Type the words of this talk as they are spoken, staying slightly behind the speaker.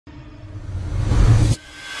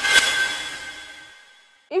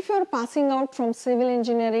If you're passing out from civil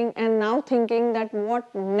engineering and now thinking that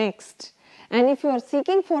what next, and if you are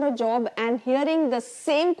seeking for a job and hearing the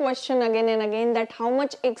same question again and again, that how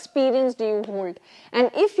much experience do you hold,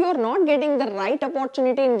 and if you're not getting the right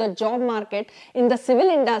opportunity in the job market in the civil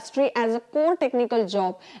industry as a core technical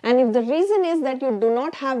job, and if the reason is that you do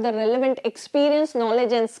not have the relevant experience,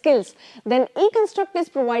 knowledge and skills, then eConstruct is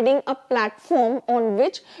providing a platform on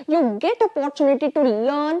which you get opportunity to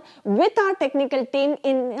learn with our technical team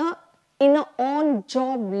in a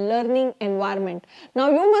on-job learning environment.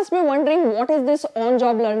 Now you must be wondering, what is this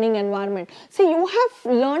on-job learning environment? See, you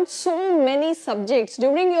have learned so many subjects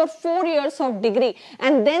during your 4 years of degree,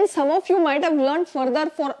 and then some of you might have learned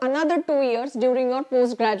further for another 2 years during your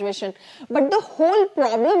post-graduation. But the whole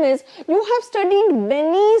problem is you have studied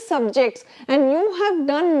many subjects and you have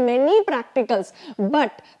done many practicals,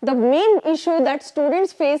 but the main issue that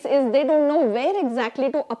students face is they don't know where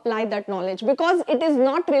exactly to apply that knowledge, because it is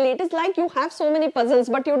not really, it is like you have so many puzzles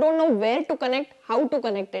but you don't know where to connect, how to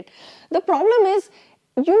connect it. The problem is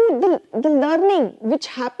the learning which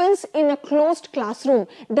happens in a closed classroom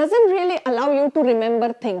doesn't really allow you to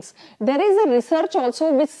remember things. There is a research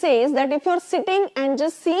also which says that if you're sitting and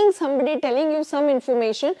just seeing somebody telling you some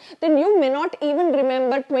information, then you may not even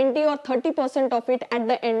remember 20 or 30% of it at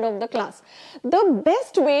the end of the class. The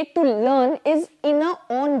best way to learn is in a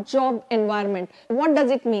on-job environment. What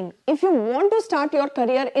does it mean? If you want to start your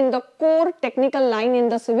career in the core technical line in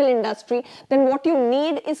the civil industry, then what you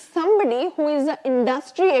need is somebody who is an industry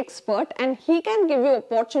expert, and he can give you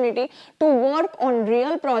opportunity to work on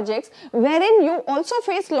real projects wherein you also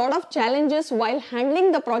face a lot of challenges while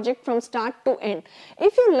handling the project from start to end.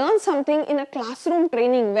 If you learn something in a classroom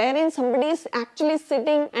training wherein somebody is actually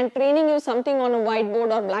sitting and training you something on a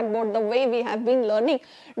whiteboard or blackboard, the way we have been learning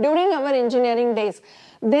during our engineering days,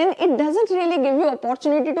 then it doesn't really give you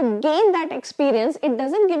opportunity to gain that experience. It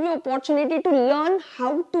doesn't give you opportunity to learn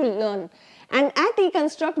how to learn. And at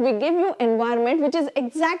eConstruct, we give you environment which is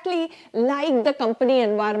exactly like the company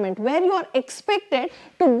environment, where you are expected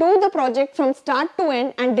to do the project from start to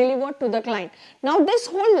end and deliver to the client. Now, this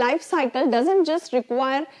whole life cycle doesn't just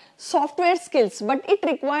require software skills, but it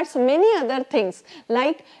requires many other things.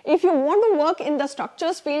 Like if you want to work in the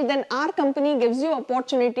structures field, then our company gives you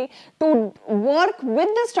opportunity to work with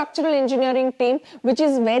the structural engineering team, which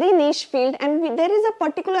is very niche field, and there is a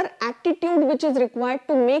particular attitude which is required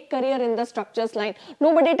to make career in the structures line.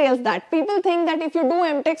 Nobody tells that. People think that if you do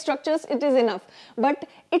MTech structures, it is enough, but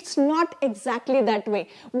it's not exactly that way.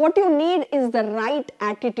 What you need is the right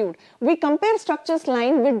attitude. We compare structures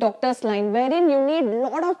line with doctor's line, wherein you need a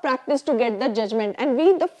lot of practice to get the judgment. And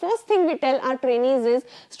the first thing we tell our trainees is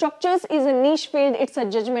structures is a niche field, it's a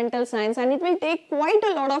judgmental science, and it will take quite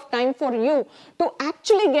a lot of time for you to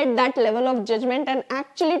actually get that level of judgment and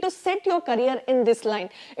actually to set your career in this line.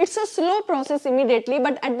 It's a slow process immediately,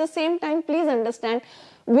 but at the same time, please understand,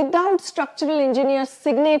 without structural engineer's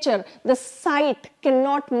signature, the site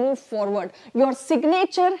cannot move forward. Your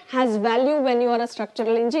signature has value when you are a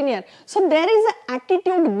structural engineer. So there is an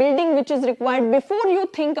attitude building which is required before you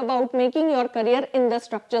think about making your career in the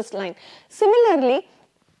structures line. Similarly,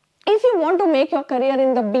 if you want to make your career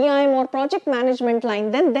in the BIM or project management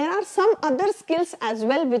line, then there are some other skills as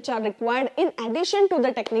well which are required in addition to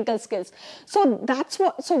the technical skills. So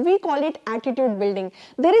we call it attitude building.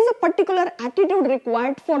 There is a particular attitude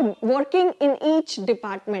required for working in each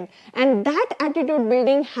department, and that attitude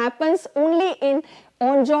building happens only in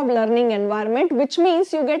on-job learning environment, which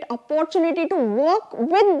means you get opportunity to work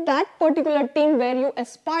with that particular team where you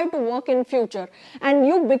aspire to work in future, and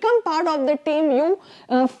you become part of the team. You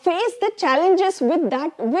face the challenges with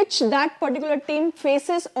which that particular team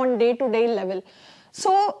faces on day-to-day level.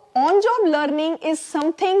 So on-job learning is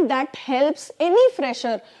something that helps any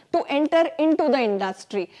fresher to enter into the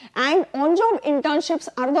industry, and on-job internships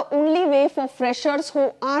are the only way for freshers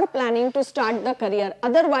who are planning to start the career.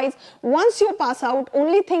 Otherwise, once you pass out,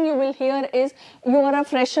 only thing you will hear is you are a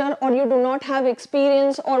fresher, or you do not have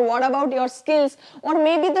experience, or what about your skills, or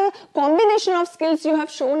maybe the combination of skills you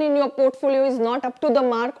have shown in your portfolio is not up to the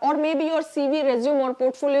mark, or maybe your CV, resume or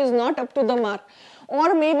portfolio is not up to the mark,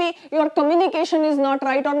 or maybe your communication is not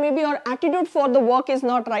right, or maybe your attitude for the work is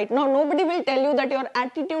not right. Now, nobody will tell you that your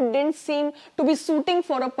attitude didn't seem to be suiting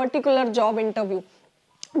for a particular job interview.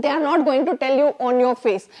 They are not going to tell you on your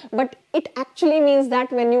face, but it actually means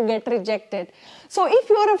that when you get rejected. So if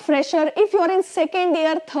you are a fresher, if you are in second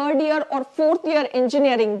year, third year or fourth year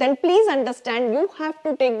engineering, then please understand you have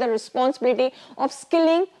to take the responsibility of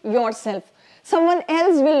skilling yourself. Someone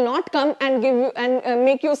else will not come and give you and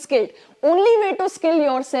make you skilled. only way to skill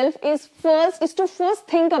yourself is to first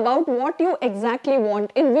think about what you exactly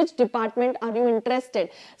want, in which department are you interested.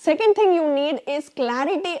 Second thing you need is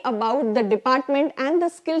clarity about the department and the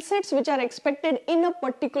skill sets which are expected in a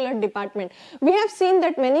particular department. We have seen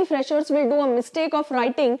that many freshers will do a mistake of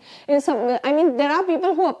writing in some, there are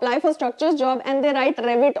people who apply for structures job and they write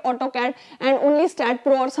Revit, AutoCAD and only Stat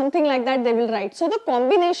Pro or something like that they will write. So the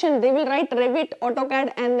combination, they will write Revit,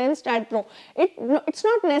 AutoCAD and then Stat Pro. It's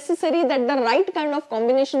not necessary that the right kind of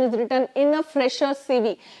combination is written in a fresher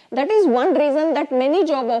CV. That is one reason that many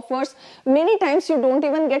job offers, many times you don't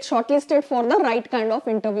even get shortlisted for the right kind of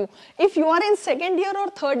interview. If you are in second year or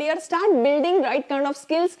third year, start building right kind of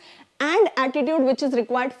skills and attitude which is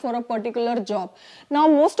required for a particular job. Now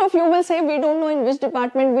most of you will say we don't know in which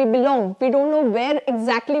department we belong, we don't know where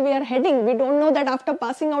exactly we are heading, we don't know that after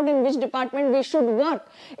passing out in which department we should work.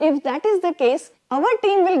 If that is the case, our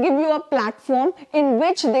team will give you a platform in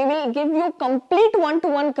which they will give you complete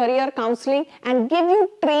one-to-one career counseling and give you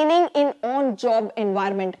training in on-job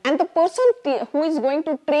environment. And the person who is going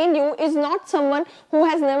to train you is not someone who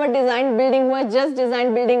has never designed building, who has just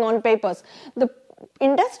designed building on papers. The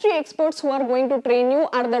industry experts who are going to train you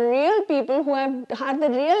are the real people who are the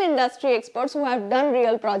real industry experts who have done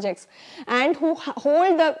real projects and who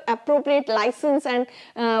hold the appropriate license and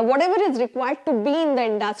whatever is required to be in the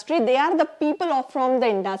industry. They are the people from the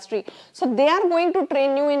industry. So they are going to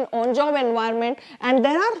train you in on-job environment, and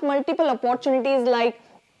there are multiple opportunities like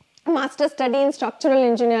Master Study in Structural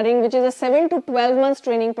Engineering, which is a 7 to 12 months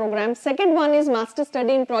training program. Second one is Master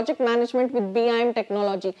Study in Project Management with BIM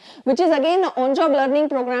Technology, which is again an on-job learning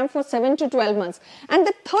program for 7 to 12 months. And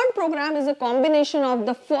the third program is a combination of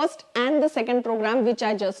the first and the second program, which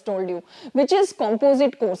I just told you, which is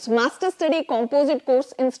Composite course, Master Study Composite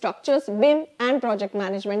course in Structures, BIM and Project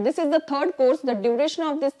Management. This is the third course. The duration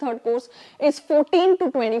of this third course is 14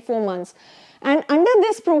 to 24 months. And under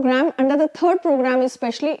this program, under the third program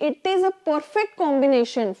especially, it is a perfect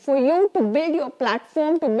combination for you to build your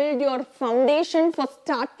platform, to build your foundation for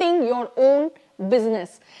starting your own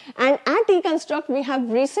business. And at eConstruct, we are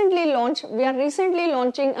recently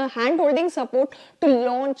launching a hand-holding support to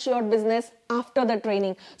launch your business after the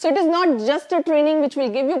training. So it is not just a training which will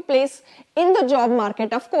give you place in the job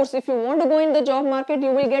market. Of course, if you want to go in the job market,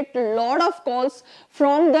 you will get a lot of calls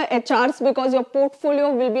from the HRs because your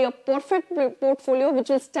portfolio will be a perfect portfolio which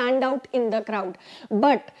will stand out in the crowd.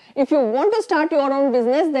 But if you want to start your own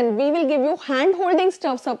business, then we will give you hand-holding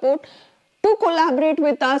support to collaborate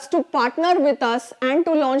with us, to partner with us and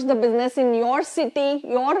to launch the business in your city,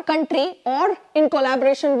 your country, or in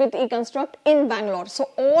collaboration with eConstruct in Bangalore. So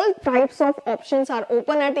all types of options are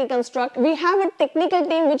open at eConstruct. We have a technical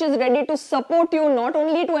team which is ready to support you not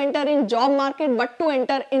only to enter in job market but to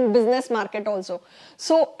enter in business market also.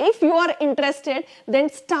 So if you are interested, then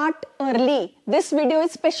start early. This video is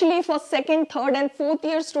especially for second, third and fourth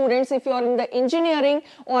year students. If you are in the engineering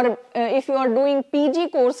or if you are doing PG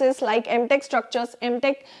courses like MTech Structures,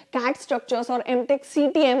 MTech CAD Structures or MTech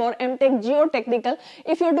CTM or MTech Geotechnical,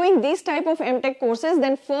 if you are doing these type of MTech courses,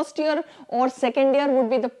 then first year or second year would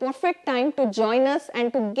be the perfect time to join us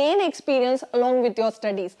and to gain experience along with your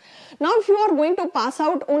studies. Now if you are going to pass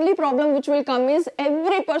out, only problem which will come is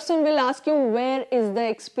every person will ask you where is the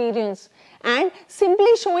experience. And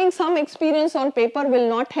simply showing some experience on paper will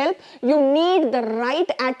not help. You need the right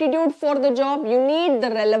attitude for the job, you need the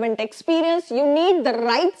relevant experience, you need the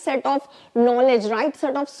right set of knowledge, right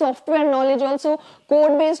set of software knowledge also,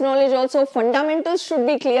 code-based knowledge also, fundamentals should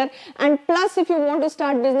be clear, and plus if you want to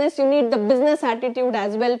start business, you need the business attitude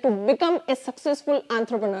as well to become a successful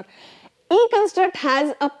entrepreneur. eConstruct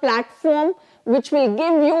has a platform which will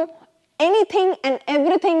give you anything and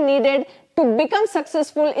everything needed to become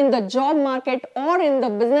successful in the job market or in the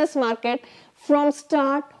business market from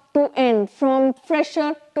start to end, from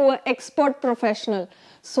fresher to an expert professional.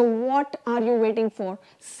 So what are you waiting for?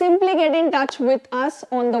 Simply get in touch with us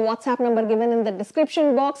on the WhatsApp number given in the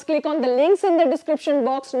description box. Click on the links in the description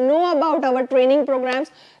box. Know about our training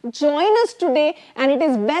programs. Join us today, and it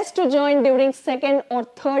is best to join during second or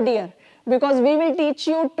third year, because we will teach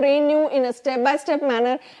you, train you in a step-by-step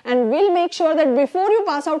manner, and we'll make sure that before you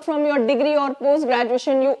pass out from your degree or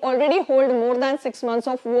post-graduation, you already hold more than 6 months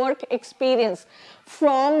of work experience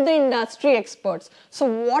from the industry experts. So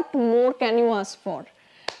what more can you ask for?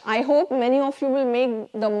 I hope many of you will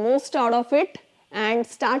make the most out of it and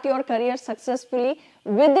start your career successfully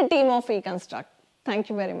with the team of eConstruct. Thank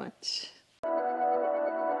you very much.